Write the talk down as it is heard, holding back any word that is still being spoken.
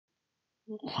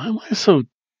Why am I so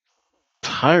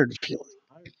tired of feeling?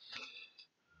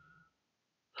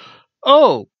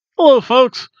 Oh, hello,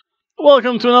 folks.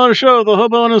 Welcome to another show, the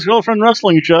Hobo and His Girlfriend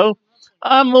Wrestling Show.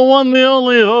 I'm the one, the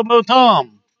only Hobo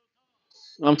Tom.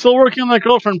 I'm still working on that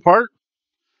girlfriend part,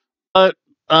 but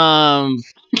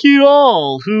thank you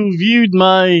all who viewed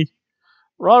my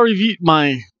Raw review.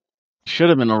 My should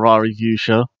have been a Raw review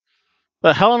show,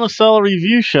 the Hell in a Cell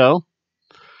review show.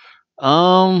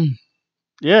 Um,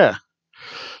 yeah.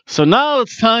 So now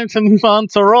it's time to move on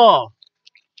to Raw.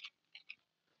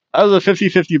 I was a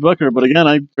 50-50 booker, but again,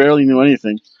 I barely knew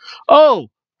anything. Oh,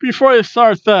 before I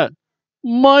start that,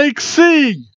 Mike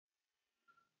C.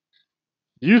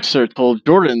 You, sir, told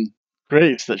Jordan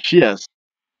Grace that she has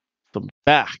some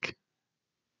back.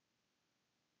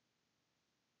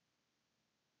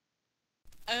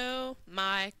 Oh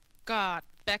my god,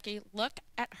 Becky, look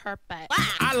at her butt.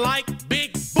 I like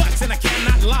big butts and I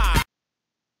cannot lie.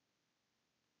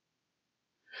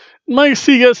 Mike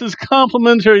C gets his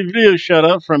complimentary video shout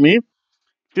out from me.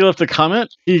 He left a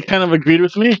comment. He kind of agreed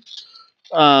with me.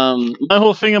 My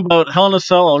whole thing about Hell in a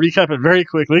Cell, I'll recap it very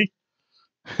quickly.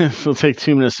 It'll take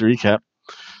 2 minutes to recap.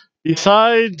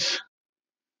 Besides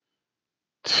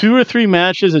 2 or 3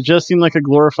 matches, it just seemed like a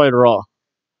glorified Raw.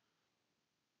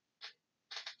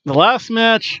 The last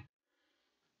match,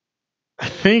 I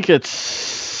think it's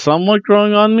somewhat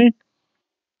growing on me.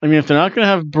 I mean, if they're not going to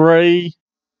have Bray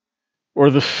or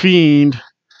The Fiend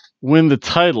win the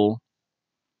title,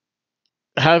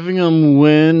 having them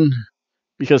win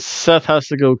because Seth has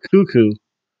to go cuckoo.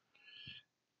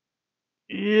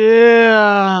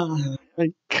 Yeah,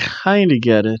 I kind of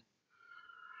get it.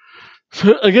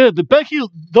 So again,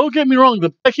 don't get me wrong,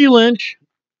 the Becky Lynch,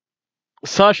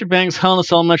 Sasha Banks Hell in a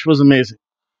Cell match was amazing.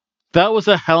 That was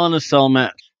a Hell in a Cell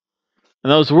match.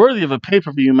 And that was worthy of a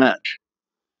pay-per-view match.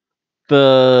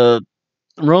 The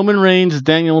Roman Reigns,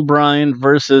 Daniel Bryan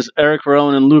versus Eric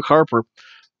Rowan and Luke Harper.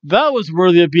 That was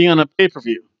worthy of being on a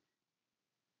pay-per-view.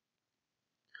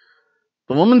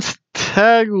 The women's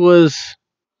tag was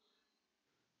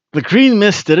the Green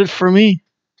Mist did it for me.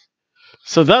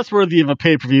 So that's worthy of a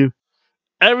pay-per-view.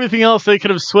 Everything else they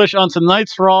could have switched on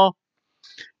tonight's Raw,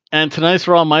 and tonight's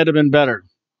Raw might have been better.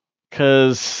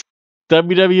 Because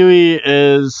WWE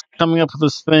is coming up with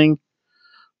this thing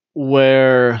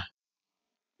where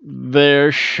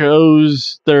their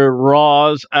shows, their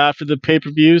Raws after the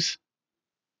pay-per-views,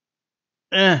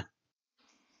 it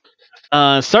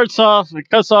cuts off,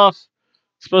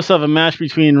 supposed to have a match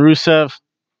between Rusev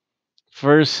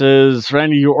versus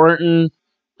Randy Orton.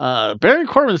 Baron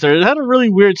Corbin's there. It had a really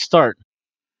weird start.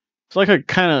 It's like a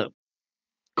kind of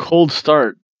cold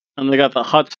start, and they got the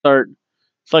hot start.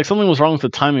 It's like something was wrong with the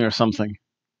timing or something.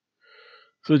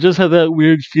 So it just had that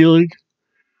weird feeling.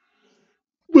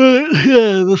 But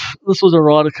yeah, this was a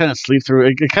Raw to kind of sleep through.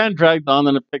 It kind of dragged on,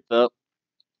 then it picked up.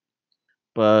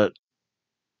 But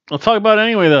I'll talk about it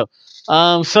anyway, though.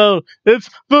 So it's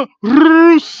the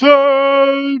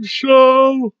Rusev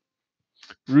Show.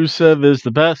 Rusev is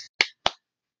the best.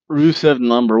 Rusev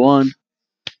number one.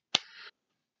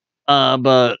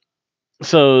 But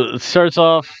so it starts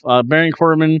off. Baron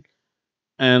Corbin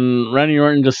and Randy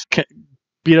Orton just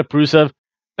beat up Rusev,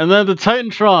 and then the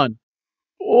Titantron.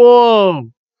 Whoa!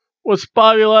 What's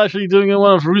Bobby Lashley doing in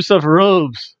one of Rusev's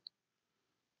robes?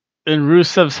 In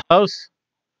Rusev's house?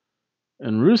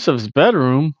 In Rusev's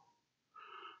bedroom?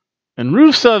 In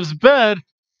Rusev's bed?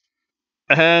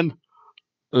 And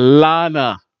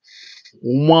Lana.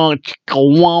 Wow, chicka,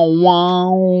 wow,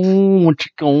 wow,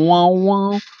 chicka, wow,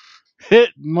 wow.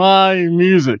 Hit my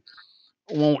music.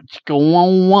 Wow, chicka, wow,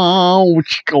 wow,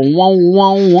 chicka, wow,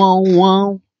 wow, wow,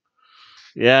 wow.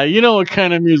 Yeah, you know what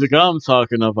kind of music I'm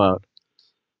talking about.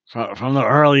 From the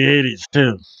early 80s,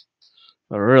 too.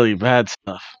 The really bad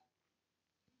stuff.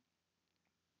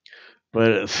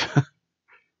 But it's.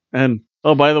 And,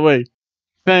 oh, by the way,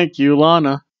 thank you,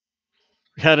 Lana.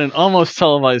 We had an almost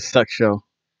televised sex show.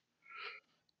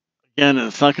 Again,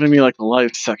 it's not going to be like a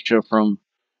live sex show from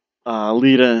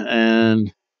Lita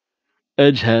and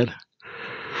Edgehead.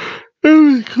 It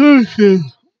was close.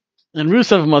 And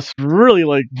Rusev must really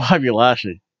like Bobby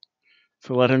Lashley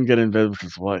to let him get in bed with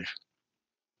his wife.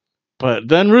 But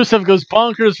then Rusev goes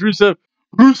bonkers. Rusev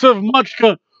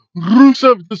Machka,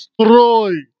 Rusev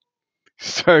destroy.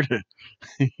 Started.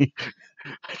 I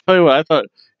tell you what, I thought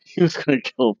he was going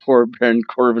to kill poor Baron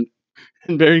Corbin.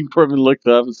 And Baron Corbin looked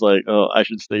up and was like, oh, I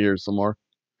should stay here some more.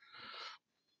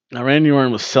 Now, Randy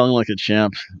Orton was selling like a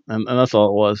champ, and that's all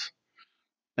it was.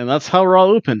 And that's how Raw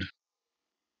opened.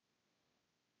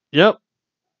 Yep.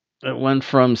 It went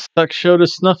from sex show to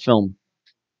snuff film.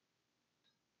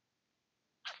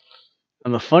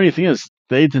 And the funny thing is,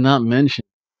 they did not mention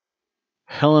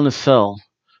Hell in a Cell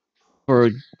for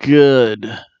a good,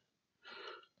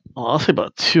 well, I'll say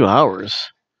about 2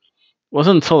 hours. It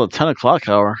wasn't until the 10 o'clock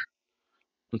hour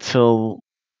until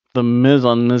the Miz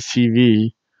on Miz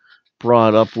TV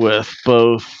brought up with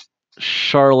both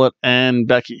Charlotte and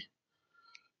Becky.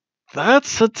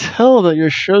 That's a tell that your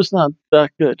show's not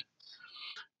that good.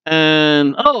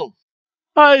 And oh,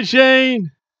 hi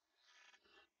Jane,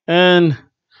 and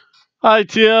hi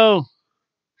Tio,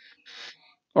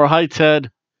 or hi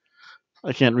Ted.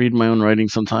 I can't read my own writing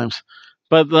sometimes.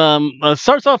 But it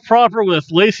starts off proper with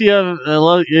Lacey Evans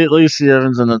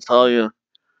and Natalia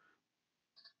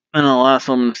in a last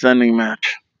woman standing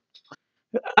match.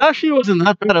 Actually, it wasn't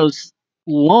that bad. It was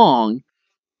long.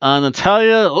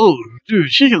 Natalia, oh,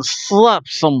 dude, she can slap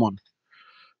someone.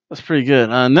 That's pretty good.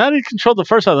 Natty controlled the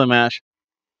first half of the match.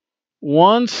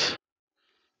 Once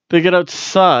they get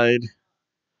outside,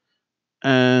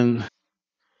 and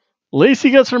Lacey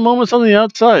gets her moments on the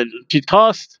outside. She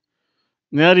tossed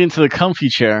Natty into the comfy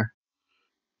chair,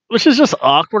 which is just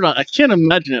awkward. I can't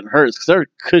imagine it hurts because they're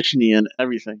cushiony and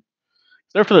everything.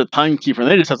 They're for the timekeeper, and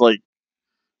they just have to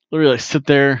literally sit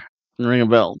there and ring a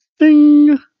bell,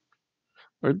 ding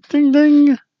or ding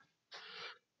ding,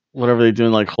 whatever they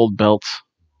do, and hold belts.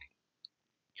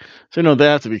 So they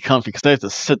have to be comfy because they have to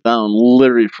sit down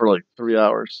literally for 3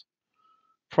 hours,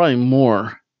 probably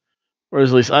more.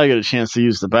 Whereas at least I get a chance to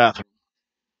use the bathroom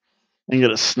and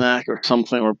get a snack or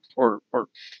something, or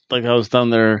like I was down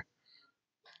there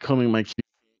combing my cute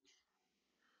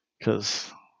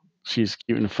because she's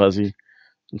cute and fuzzy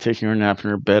and taking her nap in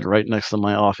her bed right next to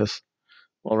my office,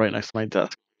 well, right next to my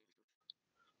desk.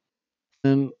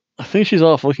 And I think she's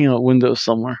off looking out windows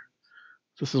somewhere.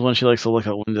 This is when she likes to look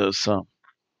out windows, so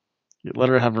you let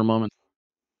her have her moment.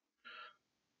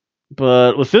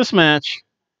 But with this match,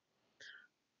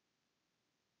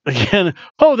 again,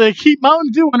 they keep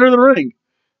Mountain Dew under the ring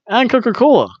and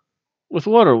Coca-Cola with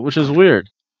water, which is weird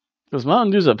because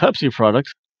Mountain Dew is a Pepsi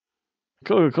product.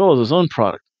 Coca-Cola is its own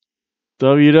product.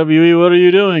 WWE, what are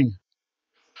you doing?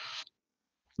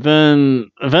 Then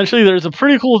eventually there's a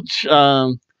pretty cool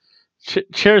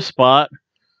chair spot.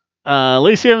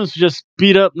 Lacey Evans just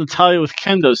beat up Natalia with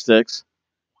kendo sticks.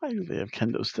 Why do they have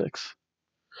kendo sticks?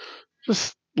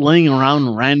 Just laying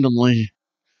around randomly.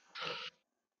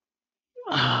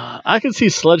 I can see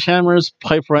sledgehammers,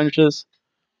 pipe wrenches,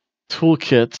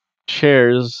 toolkits,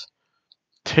 chairs,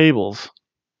 tables,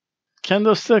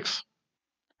 kendo sticks.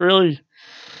 Really,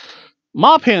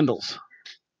 mop handles.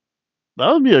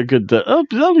 That would be a good. That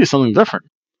would be something different.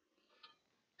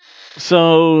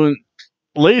 So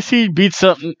Lacey beats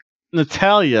up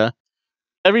Natalia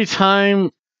every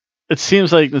time. It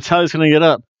seems like Natalia's going to get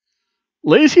up.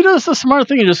 Lacey does the smart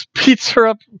thing and just beats her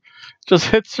up, just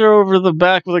hits her over the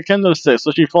back with a kendo stick,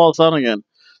 so she falls down again.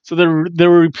 So there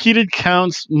were repeated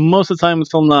counts most of the time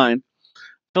until 9.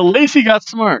 So Lacey got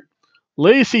smart.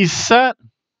 Lacey sat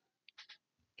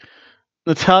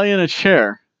Natalia in a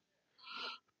chair.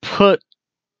 Let's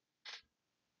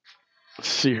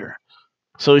see here.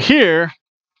 So here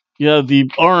you have the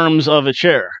arms of a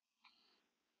chair.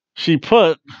 She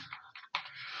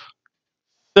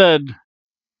said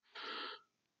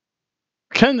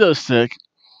kendo stick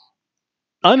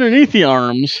underneath the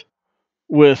arms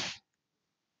with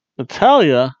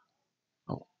Natalia.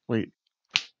 Oh, wait.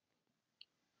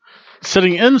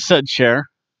 Sitting in said chair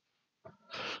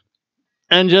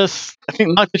and just, I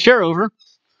think, knocked the chair over.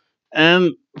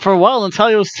 And for a while, it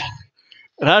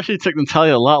actually took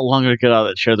Natalia a lot longer to get out of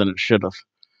that chair than it should have.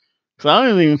 Because I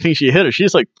don't even think she hit her. She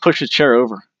just pushed the chair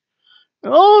over.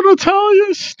 Oh,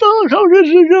 Natalia's stuck. How could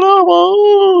you get up?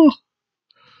 Oh.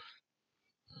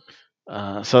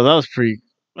 So that was pretty.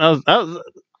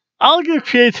 I'll give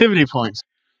creativity points.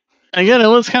 Again, it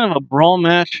was kind of a brawl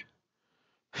match,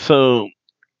 so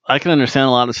I can understand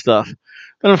a lot of stuff.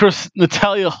 Then of course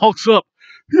Natalia hulks up.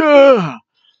 Yeah.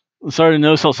 Sorry to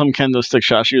no-sell some kendo stick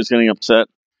shot. She was getting upset.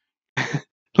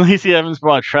 Lacey Evans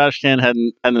brought a trash can, had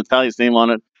Natalia's name on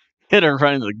it, hit her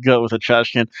right in the gut with a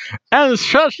trash can. And this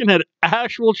trash can had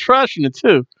actual trash in it,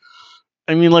 too.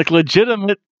 I mean,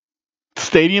 legitimate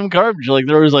stadium garbage.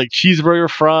 There was, cheeseburger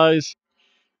fries,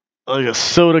 a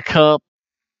soda cup,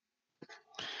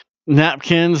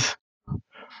 napkins.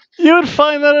 You would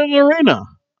find that in an arena.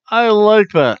 I like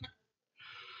that.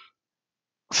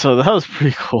 So that was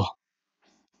pretty cool.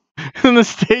 And the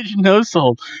stage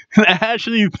no-sold. And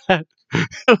actually, it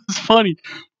was funny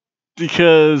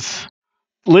because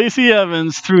Lacey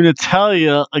Evans threw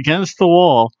Natalia against the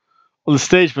wall on the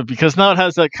stage, but because now it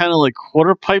has that kind of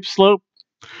quarter pipe slope,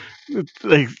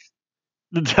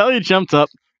 Natalia jumped up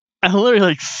and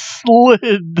literally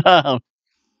slid down.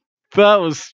 That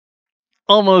was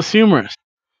almost humorous.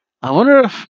 I wonder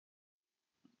if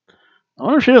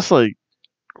she has like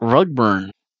rug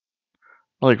burn,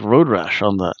 like road rash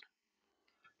on that.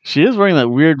 She is wearing that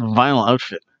weird vinyl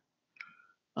outfit.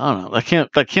 I don't know.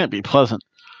 That can't be pleasant.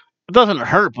 It doesn't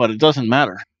hurt, but it doesn't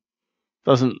matter. It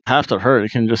doesn't have to hurt.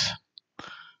 It can just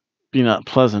be not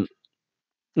pleasant.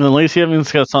 And then Lacey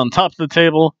Evans gets on top of the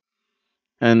table,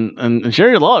 and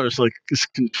Jerry Lawler is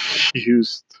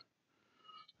confused.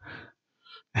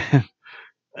 And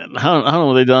I don't know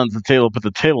what they done to the table, but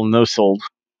the table no sold.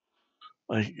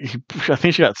 Like I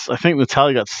think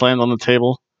Natalia got slammed on the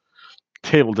table.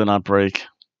 Table did not break.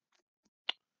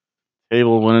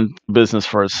 Table went into business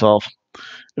for itself.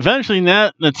 Eventually,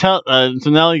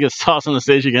 Natalia gets tossed on the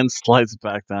stage again, slides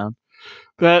back down.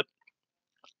 That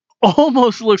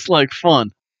almost looks like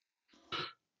fun.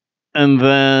 And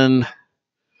then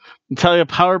Natalia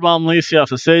powerbomb Lacey off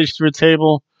the stage through a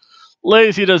table.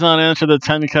 Lacey does not answer the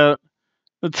 10 count.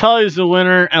 Natalia's the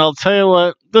winner, and I'll tell you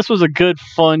what, this was a good,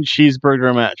 fun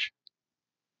cheeseburger match.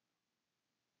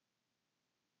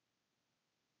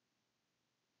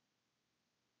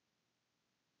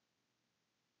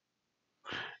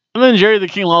 And then Jerry the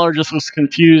King Lawler just was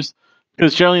confused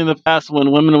because generally in the past,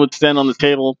 when women would stand on the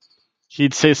table,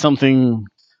 he'd say something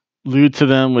lewd to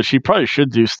them, which he probably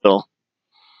should do still.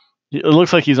 It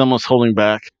looks like he's almost holding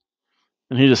back,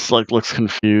 and he just looks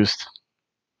confused.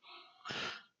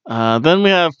 Then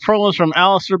we have promos from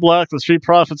Aleister Black, the Street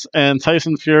Profits, and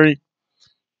Tyson Fury.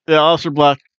 Yeah, Aleister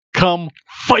Black, come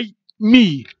fight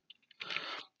me.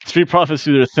 Street Profits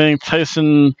do their thing.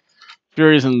 Tyson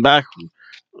Fury's in the back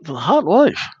with a hot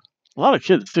wife. A lot of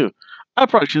kids, too. I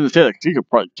probably shouldn't say that because he could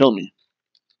probably kill me.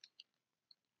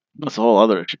 That's a whole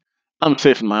other issue. I'm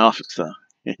safe in my office, though.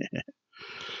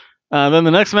 Then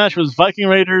the next match was Viking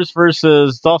Raiders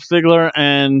versus Dolph Ziggler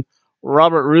and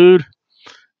Robert Roode.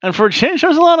 And for a change, there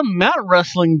was a lot of mat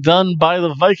wrestling done by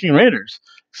the Viking Raiders,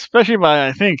 especially by,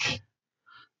 I think,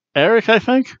 Eric, I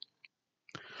think.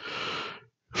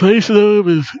 Facing them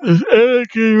is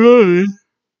Eric and Rowan.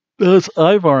 That's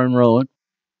Ivar and Rowan.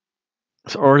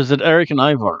 Or is it Eric and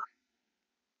Ivar?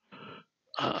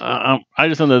 I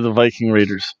just know they're the Viking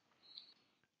Raiders.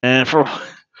 And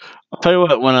I'll tell you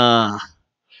what, when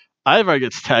Ivar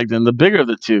gets tagged in, the bigger of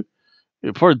the two,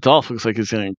 poor Dolph looks like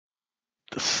he's getting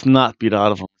the snot beat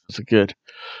out of him. It's good.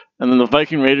 And then the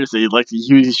Viking Raiders, they like to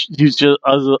use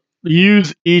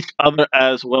each other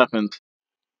as weapons.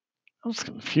 That was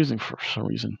confusing for some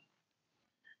reason.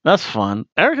 That's fun.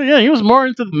 Eric, again, he was more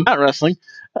into the mat wrestling.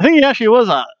 I think he actually was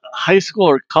a high school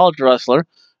or college wrestler.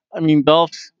 I mean,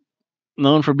 Dolph's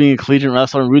known for being a collegiate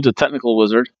wrestler, and Rude's a technical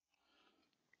wizard.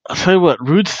 I'll tell you what,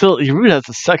 Rude has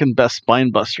the second best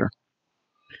spine buster.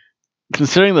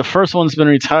 Considering the first one's been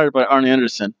retired by Arn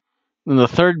Anderson, and the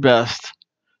third best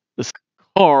is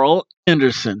Carl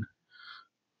Anderson.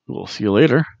 We'll see you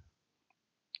later.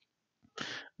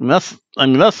 And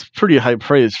that's pretty high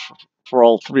praise for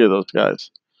all three of those guys.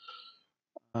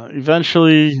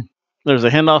 Eventually, there's a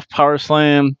handoff power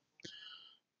slam.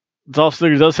 Dolph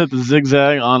Ziggler does hit the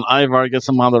zigzag on Ivar, gets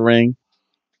him out of the ring.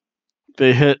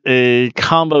 They hit a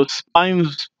combo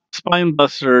spine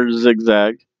buster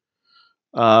zigzag.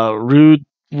 Rude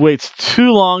waits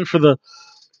too long for the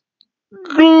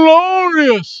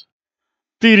glorious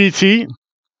DDT.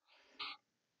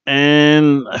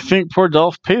 And I think poor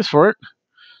Dolph pays for it.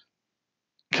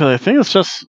 Because I think it's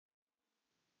just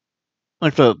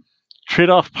like the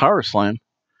trade-off power slam.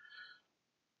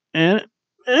 And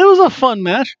it was a fun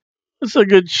match. It's a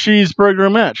good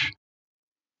cheeseburger match.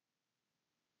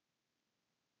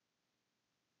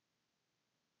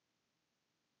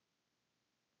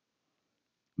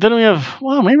 Then we have,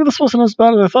 wow, maybe this wasn't as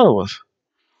bad as I thought it was.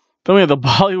 Then we have the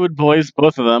Bollywood Boys,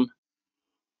 both of them.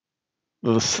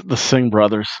 The Singh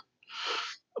brothers.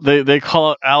 They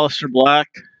call out Aleister Black.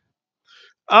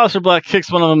 Aleister Black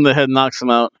kicks one of them in the head, knocks him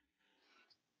out.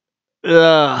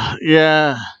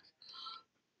 Yeah.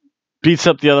 Beats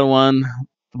up the other one.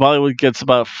 Bollywood gets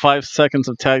about 5 seconds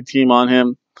of tag team on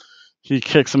him. He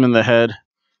kicks him in the head.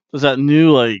 There's that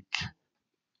new,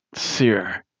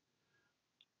 seer.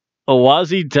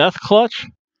 Awazi Death Clutch?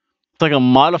 It's like a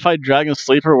modified Dragon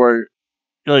Sleeper where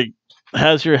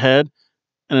has your head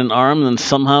and an arm and then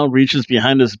somehow reaches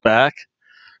behind his back.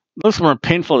 It looks more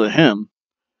painful to him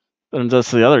than it does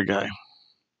to the other guy.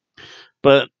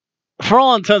 But for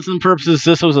all intents and purposes,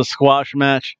 this was a squash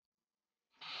match.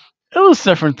 It was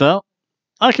different, though.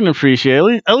 I can appreciate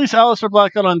it. At least Aleister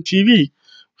Black got on TV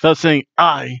without saying,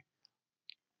 I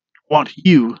want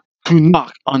you to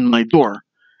knock on my door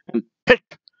and pick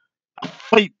a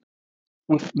fight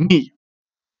with me.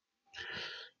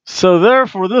 So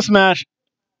therefore, this match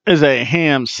is a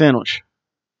ham sandwich.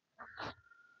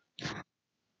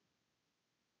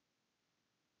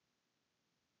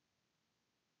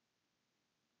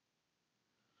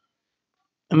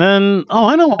 And then, oh,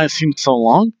 I know why it seemed so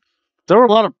long. There were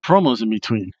a lot of promos in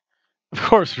between. Of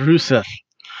course, Rusev.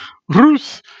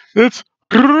 It's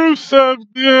Rusev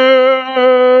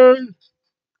Day!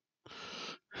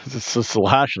 It's just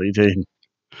Lashley Day.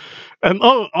 And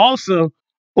oh, also,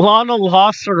 Lana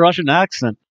lost her Russian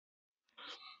accent.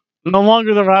 No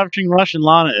longer the ravaging Russian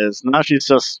Lana is. Now she's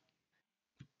just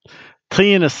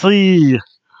Tennessee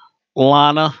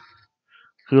Lana,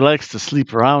 who likes to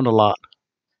sleep around a lot.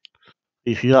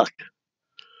 Yuck.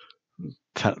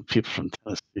 People from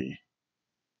Tennessee.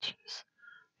 Jeez.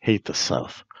 Hate the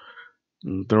South.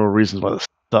 And there were reasons why the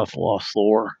South lost the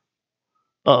war.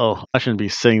 Uh-oh, I shouldn't be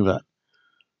saying that.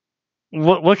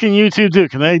 What can YouTube do?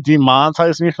 Can they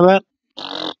demonetize me for that?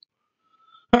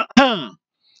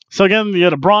 So again, you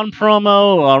had a Braun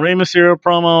promo, a Rey Mysterio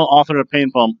promo, Author of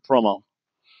Pain promo.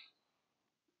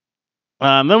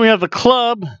 Then we have the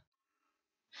club,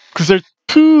 because they're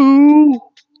too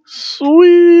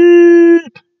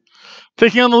sweet,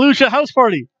 taking on the Lucha House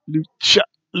Party. Lucha,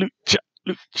 Lucha,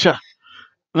 Lucha.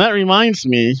 And that reminds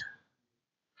me,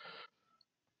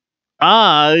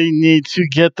 I need to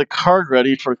get the card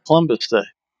ready for Columbus Day.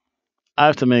 I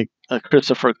have to make a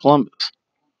Christopher Columbus.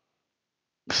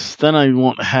 Then I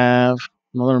won't have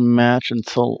another match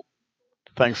until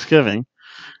Thanksgiving.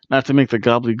 I have to make the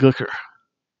gobbledygooker.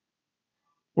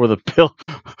 Or the pill.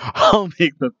 I'll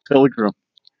make the pilgrim.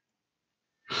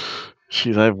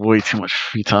 Jeez, I have way too much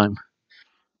free time.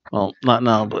 Well, not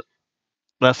now, but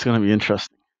that's going to be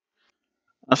interesting.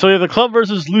 So we have the club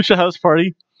versus Lucha House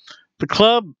Party. The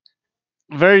club,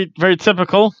 very, very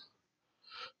typical.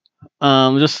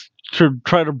 Just to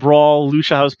try to brawl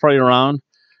Lucha House Party around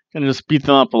and just beat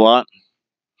them up a lot.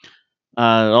 It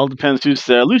all depends who's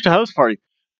there. Lucha House Party.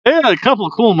 They had a couple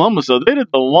of cool moments, though. They did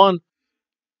the one,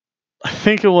 I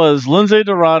think it was Lindsay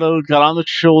Dorado got on the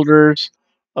shoulders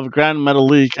of Grand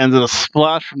Metalik and did a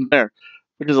splash from there,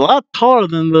 which is a lot taller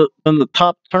than the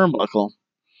top turnbuckle.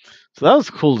 So that was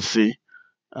cool to see.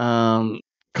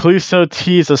 Kalisto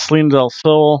teased a Selena Del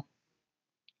Sol.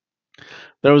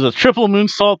 There was a triple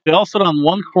moonsault. They all stood on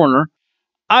one corner.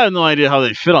 I have no idea how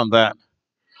they fit on that.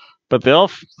 But they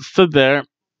all stood there,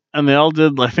 and they all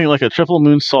did, I think, like a triple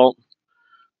moonsault.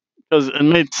 Because it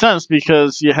made sense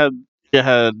because you had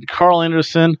Carl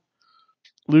Anderson,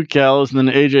 Luke Gallows, and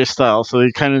then AJ Styles. So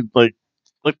they kind of like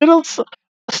did a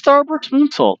Starburst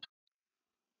moonsault.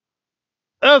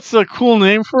 That's a cool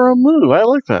name for a move. I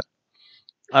like that.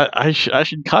 I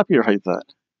should copyright that.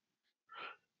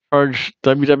 Charge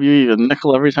WWE a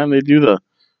nickel every time they do the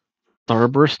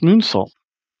Starburst moonsault.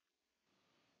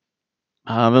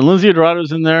 Then Lindsay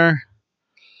Dorado's in there.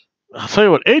 I'll tell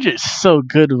you what, AJ's so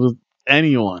good with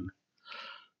anyone.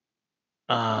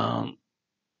 AJ,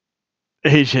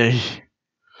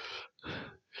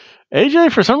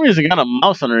 for some reason got a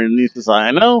mouse underneath his eye.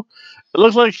 I know it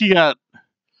looks like he got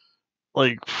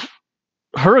like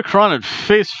hurricaned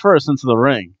face first into the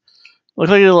ring.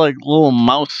 Looks like he had like a little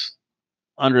mouse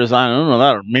under his eye. I don't know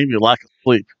that, or maybe lack of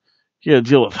sleep. He had to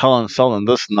deal with Hell in a Cell and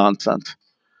this nonsense.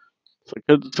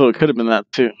 So it could have been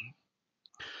that too.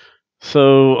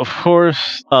 So of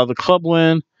course the club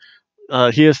win.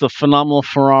 He has the phenomenal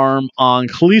forearm on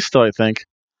Kalisto, I think.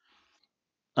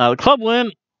 The club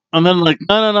win, and then like,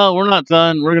 no, we're not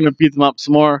done. We're gonna beat them up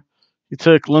some more. He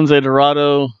took Lindsay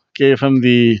Dorado, gave him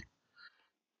the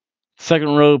second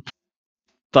rope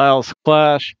style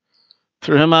splash,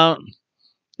 threw him out.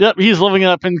 Yep, he's living it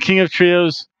up in King of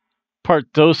Trios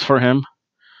Part Dos for him,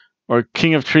 or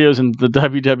King of Trios in the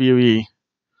WWE.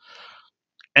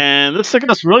 And this took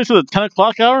us really to the 10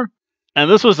 o'clock hour, and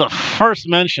this was the first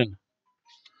mention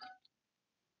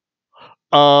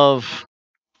of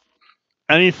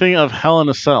anything of Hell in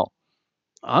a Cell.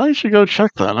 I should go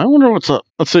check that. I wonder what's up.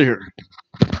 Let's see here.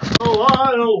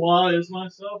 Oh, why is my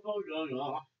cell phone going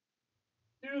off?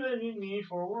 Do they need me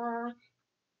for work?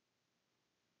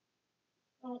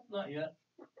 No, not yet.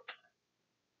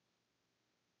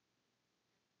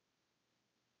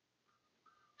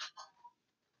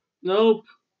 Nope.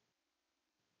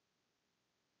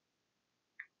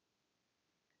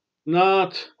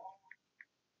 Not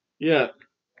yet.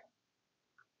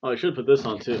 Oh, I should put this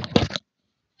on too.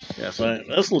 Yes,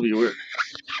 this will be weird.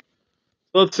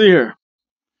 Let's see here.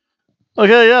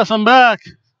 Okay, yes, I'm back.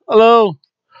 Hello.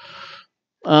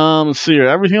 Let's see here.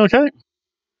 Everything okay?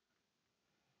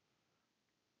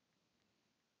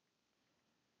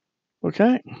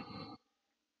 Okay.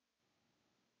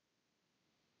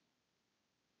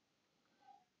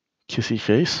 Kissy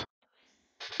face.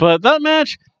 But that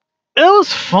match, It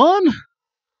was fun.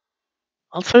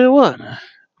 I'll tell you what. It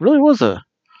really was a.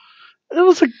 It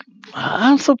was a.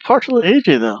 I'm so partial to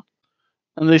AJ though,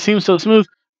 and they seem so smooth.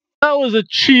 That was a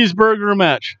cheeseburger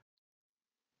match.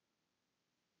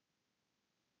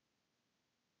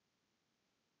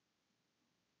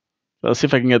 Let's see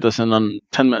if I can get this in on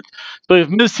 10 minutes. So if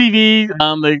Miss TV,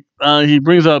 he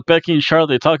brings up Becky and Charlotte.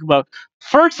 They talk about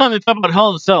first time they talk about Hell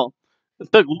in a Cell.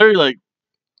 It took literally like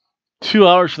 2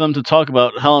 hours for them to talk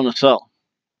about Hell in a Cell.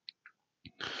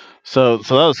 So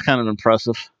that was kind of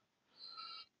impressive.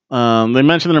 They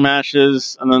mentioned their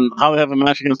matches and then how they have a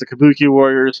match against the Kabuki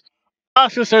Warriors.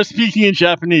 Asuka starts speaking in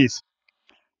Japanese.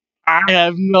 I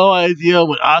have no idea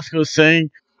what Asuka was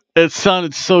saying. It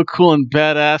sounded so cool and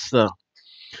badass though.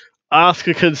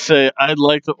 Asuka could say, "I'd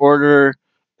like to order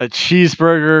a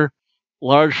cheeseburger,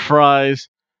 large fries,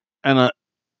 and a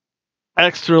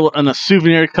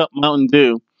souvenir cup Mountain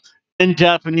Dew in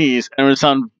Japanese," and it would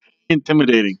sound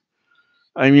intimidating.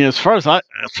 I mean, as far as I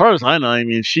know, I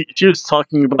mean, she was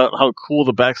talking about how cool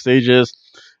the backstage is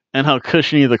and how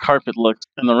cushiony the carpet looks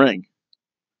in the ring.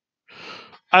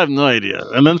 I have no idea.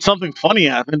 And then something funny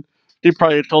happened. She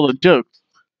probably told a joke.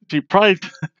 She probably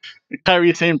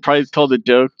Kyrie Sane probably told a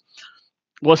joke.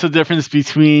 What's the difference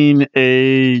between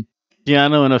a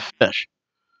piano and a fish?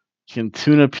 You can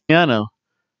tune a piano,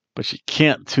 but you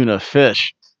can't tune a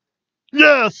fish.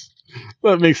 Yes,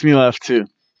 that makes me laugh too.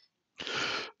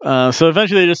 So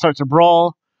eventually they just start to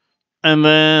brawl, and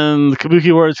then the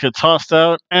Kabuki Warriors get tossed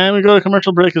out, and we go to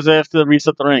commercial break because they have to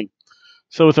reset the ring.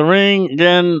 So with the ring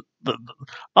again,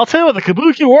 I'll tell you what, the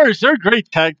Kabuki Warriors, they're a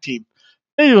great tag team.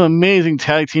 They do amazing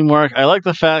tag team work. I like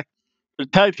the fact the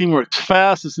tag team works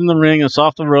fast. It's in the ring. It's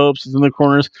off the ropes. It's in the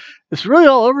corners. It's really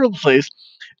all over the place,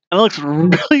 and it looks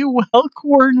really well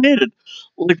coordinated.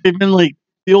 Like they've been like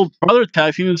the old brother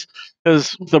tag teams,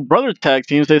 because the brother tag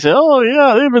teams they say, "Oh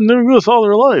yeah, they've been doing this all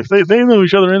their life. They know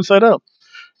each other inside out."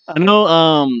 I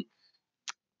know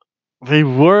they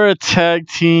were a tag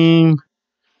team.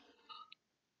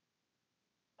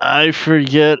 I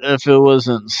forget if it was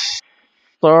in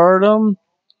Stardom,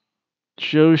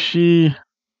 Joshi,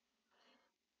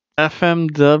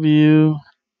 FMW,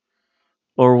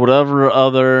 or whatever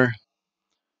other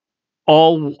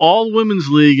all women's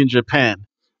league in Japan.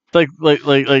 It's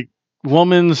like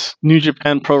women's New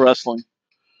Japan Pro Wrestling.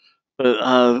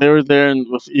 But they were there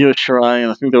with Io Shirai, and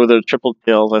I think they were their triple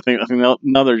tails. I think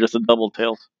now they're just a double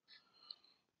tails.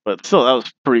 But still, that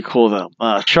was pretty cool though.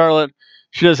 Charlotte,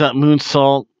 she does that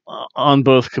moonsault on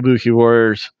both Kabuki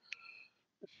Warriors.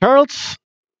 Charlotte's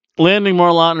landing more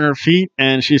a lot on her feet,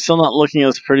 and she's still not looking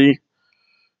as pretty.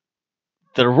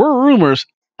 There were rumors,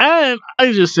 and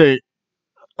I just say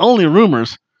only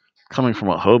rumors coming from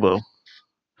a hobo.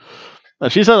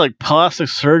 She's had like plastic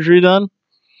surgery done.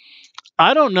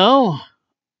 I don't know.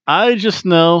 I just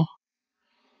know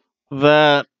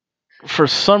that for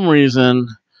some reason,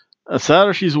 it's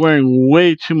either she's wearing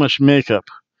way too much makeup.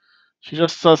 She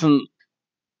just doesn't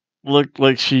look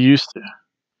like she used to.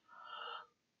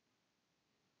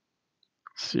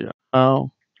 Let's see,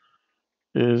 how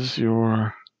is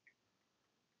your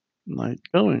night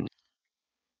going?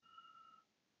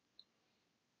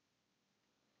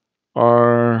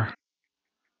 Are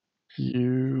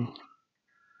you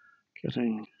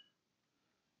getting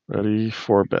ready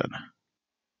for bed?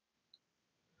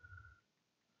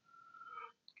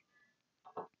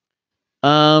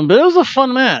 But it was a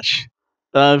fun match.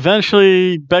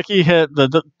 Eventually, Becky hit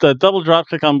the double drop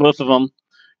kick on both of them,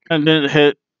 and didn't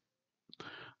hit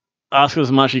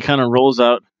Asuka's much. She kind of rolls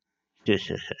out.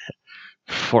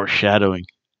 Foreshadowing.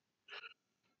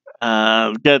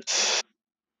 Gets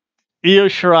Io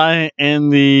Shirai in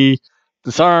the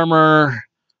disarmor,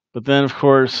 but then of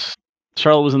course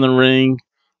Charlotte was in the ring.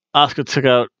 Asuka took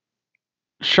out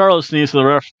Charlotte's knee, so the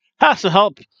ref has to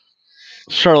help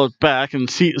Charlotte back and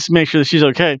make sure that she's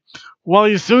okay. While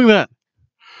he's doing that,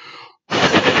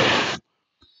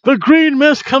 the green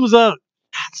mist comes out.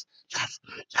 Yes, yes,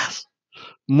 yes.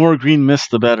 More green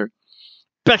mist, the better.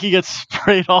 Becky gets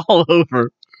sprayed all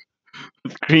over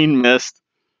with green mist.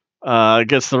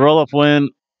 Gets the roll up win,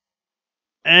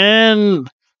 and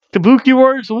Kabuki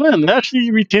Warriors win. They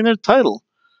actually retain their title,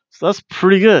 so that's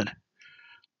pretty good.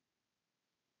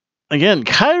 Again,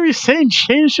 Kyrie Sane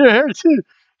changed her hair too.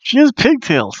 She has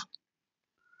pigtails.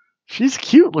 She's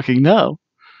cute looking now.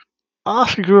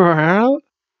 Asuka grew her hair out.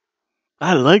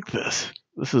 I like this.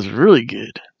 This is really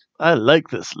good. I like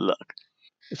this look.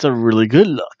 It's a really good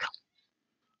look.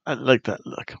 I like that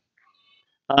look.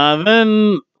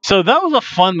 So that was a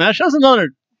fun match. That's another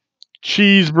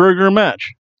cheeseburger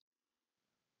match.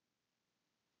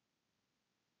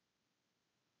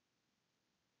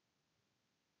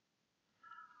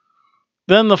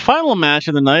 Then the final match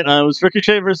of the night was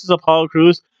Ricochet versus Apollo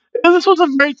Crews. And this was a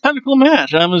very technical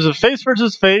match. It was a face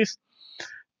versus face.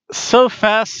 So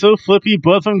fast, so flippy.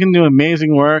 Both of them can do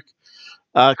amazing work.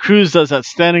 Crews does that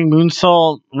standing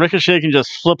moonsault. Ricochet can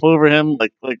just flip over him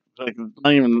like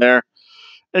not even there.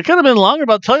 It could have been longer,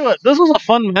 but I'll tell you what, this was a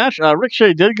fun match.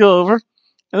 Ricochet did go over,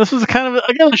 and this was kind of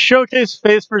again a showcase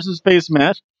face versus face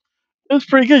match. It was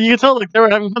pretty good. You could tell like they were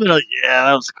having fun. They're like, yeah,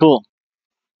 that was cool.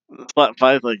 Spot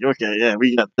five, like, okay, yeah,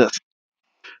 we got this.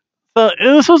 So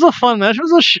this was a fun match. It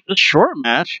was a short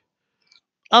match.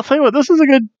 I'll tell you what, this is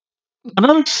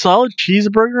another solid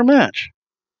cheeseburger match.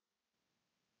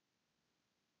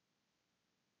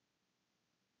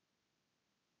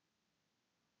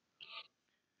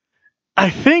 I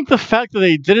think the fact that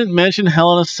they didn't mention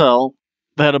Hell in a Cell,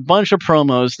 they had a bunch of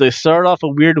promos. They started off a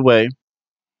weird way.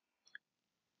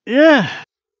 Yeah,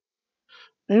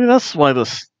 maybe that's why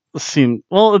this seemed.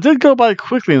 Well, it did go by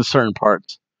quickly in certain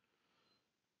parts.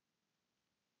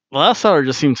 The last hour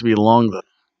just seemed to be long though,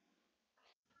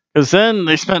 because then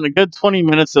they spent a good 20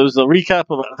 minutes. There was a recap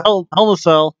of Hell in a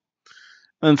Cell,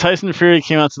 and then Tyson Fury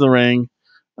came out to the ring,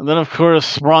 and then of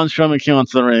course Braun Strowman came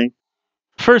onto the ring.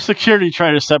 First, security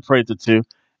tried to separate the two,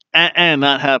 and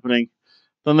not happening.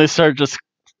 Then they started just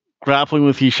grappling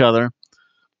with each other.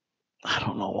 I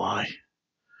don't know why.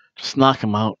 Just knock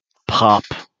him out. Pop.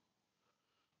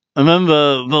 And then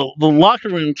the locker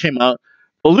room came out.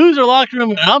 The loser locker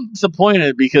room, and I'm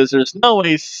disappointed because there's no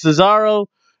way Cesaro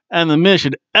and The Miz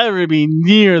should ever be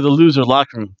near the loser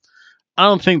locker room. I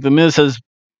don't think The Miz has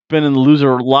been in the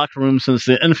loser locker room since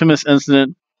the infamous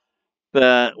incident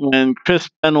that when Chris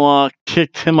Benoit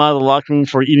kicked him out of the locker room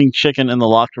for eating chicken in the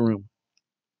locker room.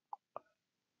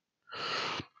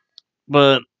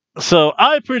 But so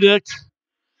I predict,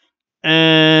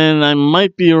 and I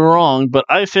might be wrong, but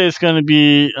I say it's going to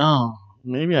be. Oh,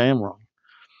 maybe I am wrong.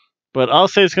 But I'll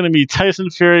say it's going to be Tyson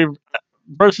Fury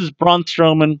versus Braun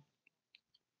Strowman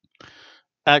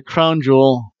at Crown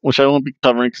Jewel, which I won't be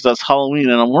covering because that's Halloween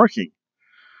and I'm working.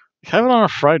 Have it on a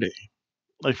Friday.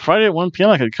 Like Friday at 1 p.m.,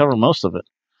 I could cover most of it.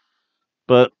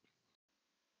 But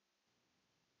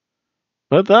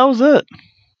that was it.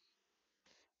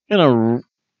 In a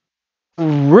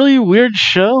really weird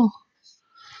show.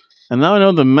 And now I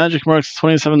know the magic mark's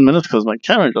 27 minutes because my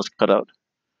camera just cut out.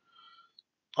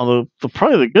 Although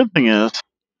probably the good thing is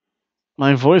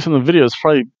my voice in the video is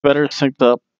probably better synced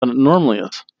up than it normally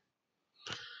is.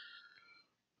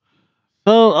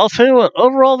 So I'll tell you what,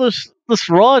 overall this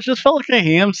Raw just felt like a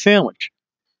ham sandwich.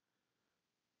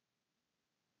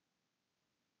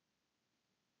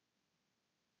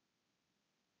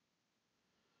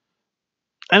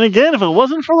 And again, if it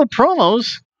wasn't for the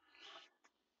promos,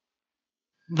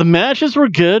 the matches were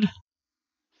good.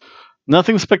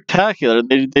 Nothing spectacular.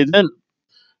 They didn't.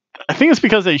 I think it's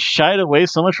because they shied away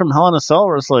so much from Hell in a Cell.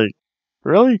 Where it's like,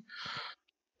 really?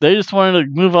 They just wanted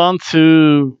to move on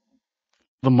to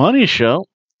the money show.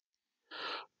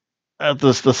 At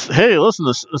this, hey, listen,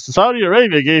 this Saudi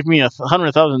Arabia gave me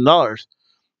 $100,000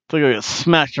 to go get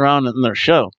smacked around in their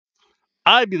show.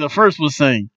 I'd be the first one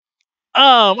saying,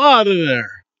 I'm out of there.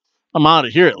 I'm out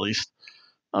of here at least.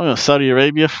 I'm going to Saudi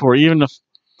Arabia for even if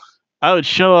I would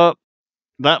show up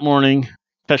that morning,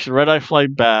 catch the red-eye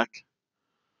flight back,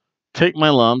 take my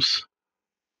lumps,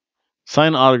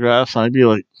 sign autographs, and I'd be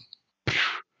like, phew.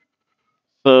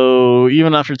 So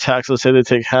even after tax, let's say they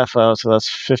take half out, so that's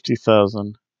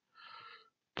 50,000.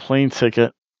 Plane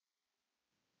ticket,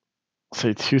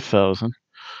 say 2,000.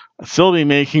 I'd still be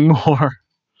making more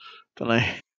than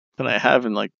I have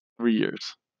in like 3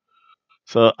 years.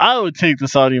 So I would take the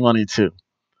Saudi money too.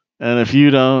 And if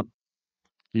you don't,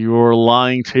 you're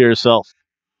lying to yourself.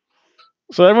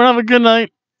 So everyone have a good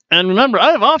night. And remember,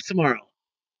 I have off tomorrow.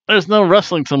 There's no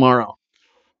wrestling tomorrow.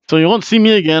 So you won't see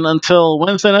me again until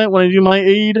Wednesday night when I do my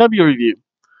AEW review.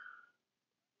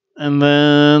 And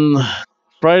then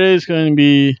Friday is going to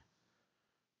be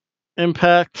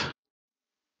Impact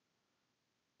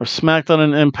or SmackDown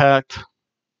and Impact.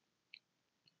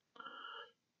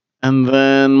 And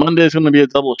then Monday is going to be a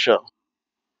double show.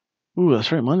 Ooh,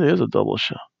 that's right. Monday is a double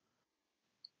show.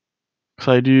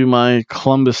 Because I do my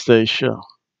Columbus Day show.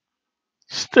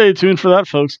 Stay tuned for that,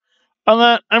 folks. On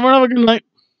that, everyone have a good night.